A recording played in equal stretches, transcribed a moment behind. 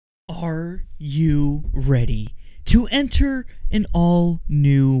Are you ready to enter an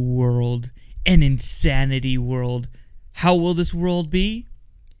all-new world, an insanity world? How will this world be?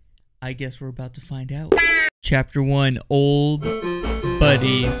 I guess we're about to find out. Chapter 1, Old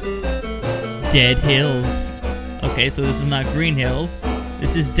Buddies. Dead Hills. Okay, so this is not Green Hills.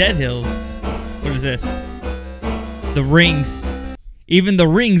 This is Dead Hills. What is this? The rings. Even the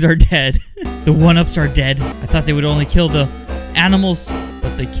rings are dead. The one-ups are dead. I thought they would only kill the animals,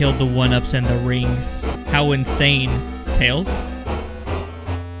 but they killed the one-ups and the rings. How insane. Tails?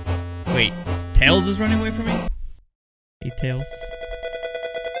 Wait, Tails is running away from me? Hey, Tails.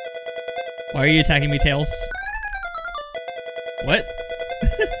 Why are you attacking me, Tails? What?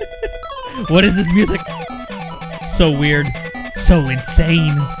 What is this music? So weird. So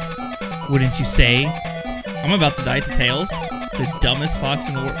insane. Wouldn't you say? I'm about to die to Tails. The dumbest fox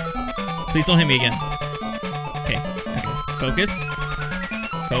in the world. Please don't hit me again. Okay. Okay. Focus.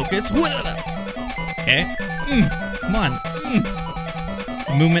 Focus. Okay. Come on.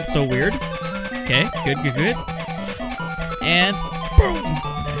 The movement's so weird. Okay. Good, good, good. And boom.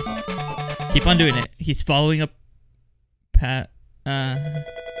 Okay. Keep on doing it. He's following up.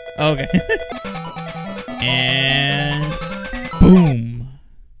 Okay. And boom.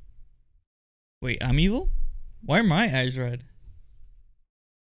 Wait, I'm evil? Why are my eyes red?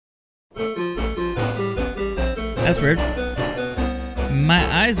 That's weird. My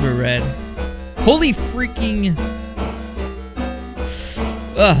eyes were red. Holy freaking...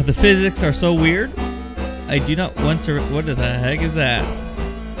 Ugh, the physics are so weird. I do not want to... What the heck is that?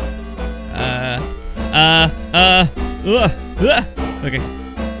 Okay.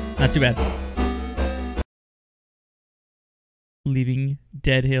 Not too bad. Leaving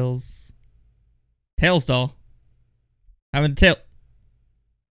Dead Hills. Tails doll. Having tail.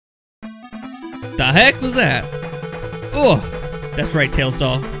 The heck was that? Oh, that's right, Tails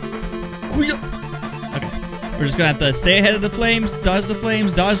doll. Okay, we're just gonna have to stay ahead of the flames, dodge the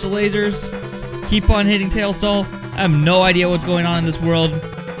lasers, keep on hitting Tails doll. I have no idea what's going on in this world.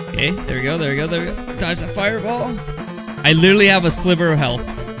 Okay, there we go, there we go, there we go. Dodge that fireball. I literally have a sliver of health.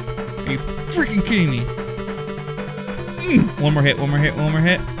 Are you freaking kidding me? One more hit, one more hit, one more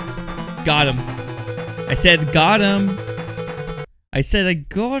hit. Got him. I said got him. I said I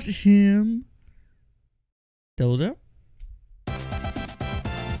got him. Double up.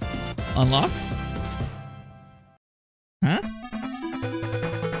 Unlock? Huh?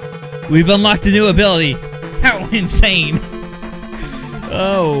 We've unlocked a new ability. How insane.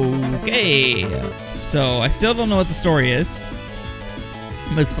 Okay. So, I still don't know what the story is.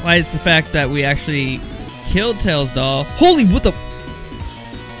 Besides the fact that we actually killed Tails doll. Holy, what the...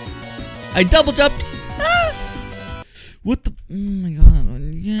 I double jumped. Ah! What the... Oh my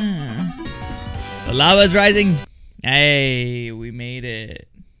god. Yeah. The lava's rising. Hey, we made it.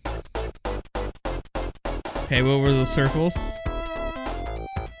 Okay, what were those circles?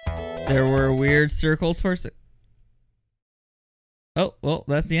 There were weird circles first. Oh, well,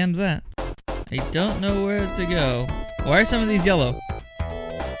 that's the end of that. I don't know where to go. Why are some of these yellow?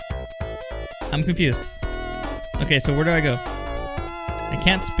 I'm confused. Okay, so where do I go? I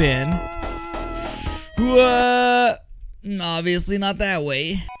can't spin. What? Obviously not that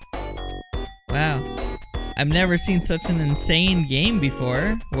way. Wow. I've never seen such an insane game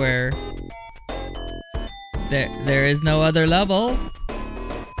before where there is no other level.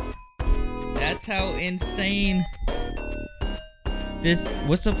 That's how insane this...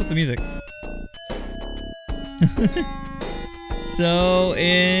 What's up with the music? So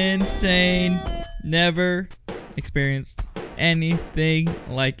insane. Never experienced anything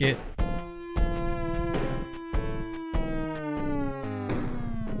like it.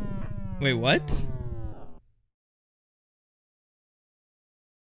 Wait, what?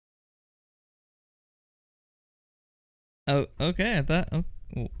 Oh, okay, I thought... Oh,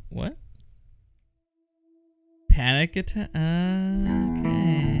 what? Panic attack?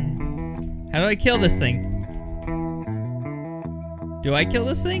 Okay. How do I kill this thing? Do I kill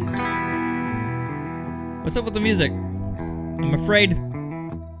this thing? What's up with the music? I'm afraid.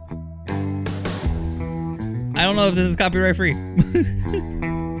 I don't know if this is copyright free.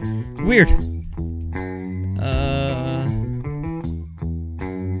 It's weird.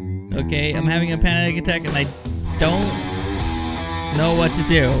 Okay, I'm having a panic attack and I don't know what to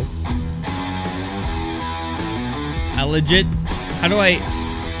do. I legit... How do I...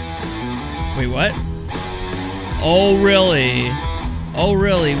 Wait, what? Oh, really? Oh,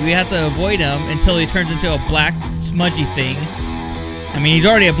 really? We have to avoid him until he turns into a black smudgy thing. I mean, he's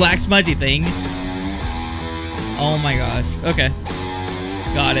already a black smudgy thing. Oh my gosh. Okay.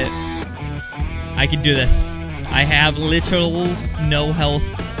 Got it. I can do this. I have literal no health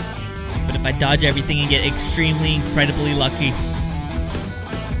But if I dodge everything and get extremely, incredibly lucky,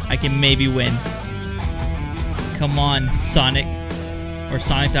 I can maybe win. Come on, Sonic. Or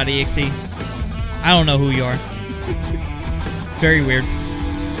Sonic.exe. I don't know who you are. Very weird.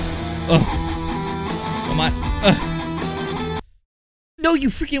 Oh. Come on. No, you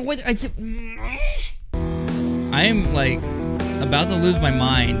freaking what? I am like about to lose my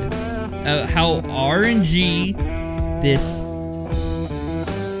mind. How RNG this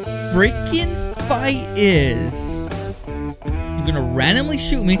freaking fight is. You're gonna randomly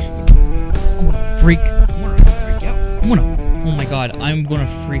shoot me. I'm gonna freak out. Oh my god, I'm gonna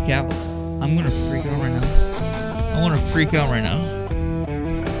freak out. I'm gonna freak out right now. I wanna freak out right now.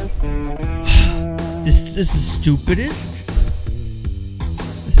 This is the stupidest.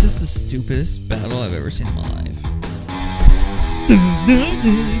 This is the stupidest battle I've ever seen in my life.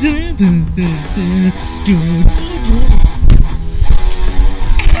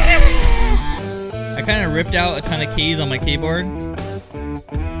 I kind of ripped out a ton of keys on my keyboard.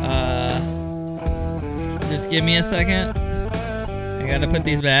 Just give me a second. I gotta put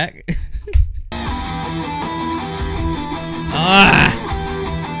these back.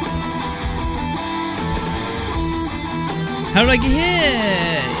 How did I get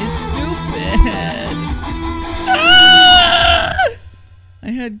hit? It's stupid.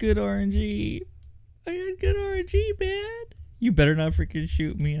 I had good RNG. I had good RNG, man. You better not freaking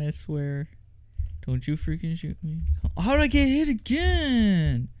shoot me, I swear. Don't you freaking shoot me. How did I get hit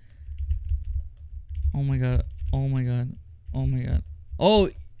again? Oh my god. Oh my god. Oh my god. Oh,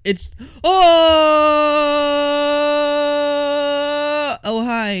 it's... Oh! Oh,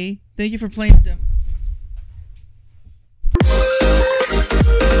 hi. Thank you for playing them.